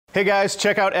Hey guys,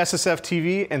 check out SSF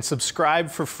TV and subscribe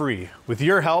for free. With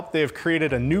your help, they have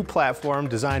created a new platform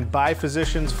designed by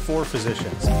physicians for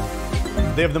physicians.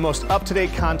 They have the most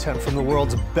up-to-date content from the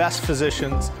world's best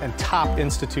physicians and top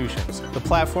institutions. The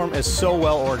platform is so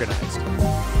well organized.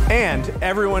 And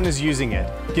everyone is using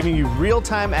it, giving you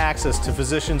real-time access to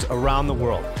physicians around the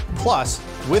world. Plus,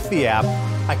 with the app,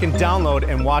 I can download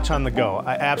and watch on the go.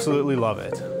 I absolutely love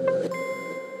it.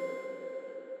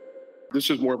 This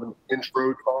is more of an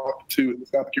intro talk to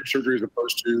endoscopic surgery as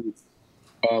opposed to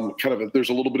there's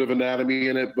a little bit of anatomy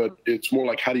in it, but it's more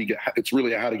like it's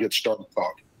really a how to get started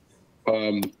talk.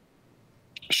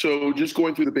 So just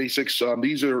going through the basics,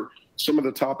 these are some of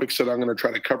the topics that I'm going to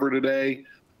try to cover today.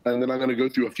 And then I'm going to go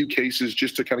through a few cases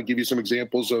just to kind of give you some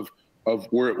examples of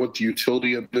what the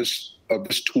utility of this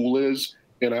tool is.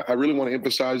 And I really want to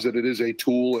emphasize that it is a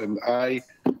tool, and I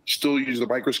still use the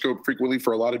microscope frequently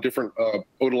for a lot of different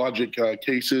otologic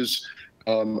cases.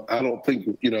 I don't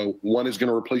think one is going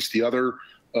to replace the other.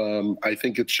 I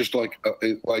think it's just like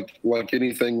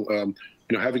anything.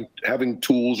 Having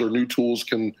tools or new tools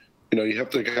can you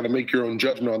have to kind of make your own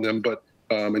judgment on them, but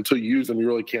until you use them, you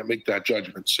really can't make that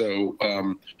judgment. So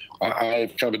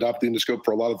I've kind of adopted the endoscope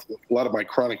for a lot of my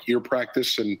chronic ear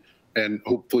practice, and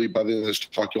hopefully by the end of this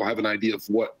talk, you'll have an idea of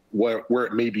where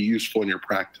it may be useful in your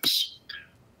practice.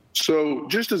 So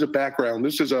just as a background,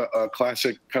 this is a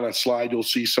classic kind of slide you'll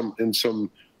see in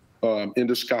some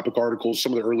endoscopic articles,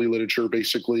 some of the early literature,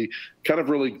 basically kind of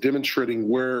really demonstrating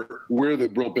where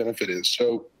the real benefit is.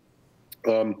 So I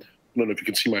don't know if you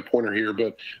can see my pointer here,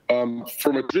 but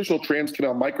from a traditional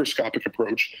transcanal microscopic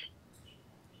approach,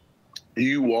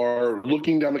 you are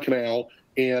looking down the canal,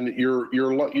 and your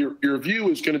view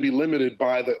is going to be limited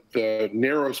by the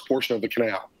narrowest portion of the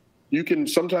canal. You can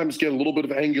sometimes get a little bit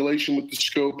of angulation with the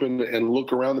scope and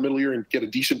look around the middle ear and get a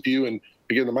decent view. And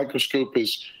again, the microscope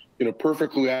is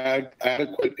perfectly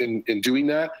adequate in doing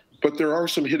that. But there are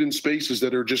some hidden spaces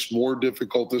that are just more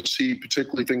difficult to see,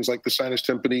 particularly things like the sinus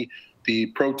tympani,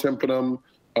 the protympanum,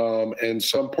 and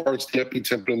some parts of the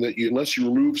epitympanum that unless you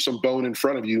remove some bone in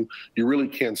front of you, you really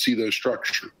can't see those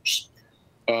structures.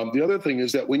 The other thing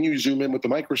is that when you zoom in with the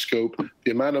microscope,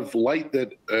 the amount of light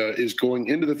that is going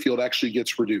into the field actually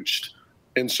gets reduced.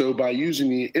 And so by using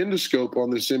the endoscope on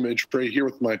this image right here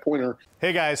with my pointer.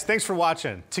 Hey guys, thanks for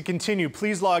watching. To continue,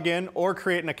 please log in or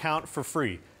create an account for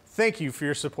free. Thank you for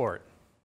your support.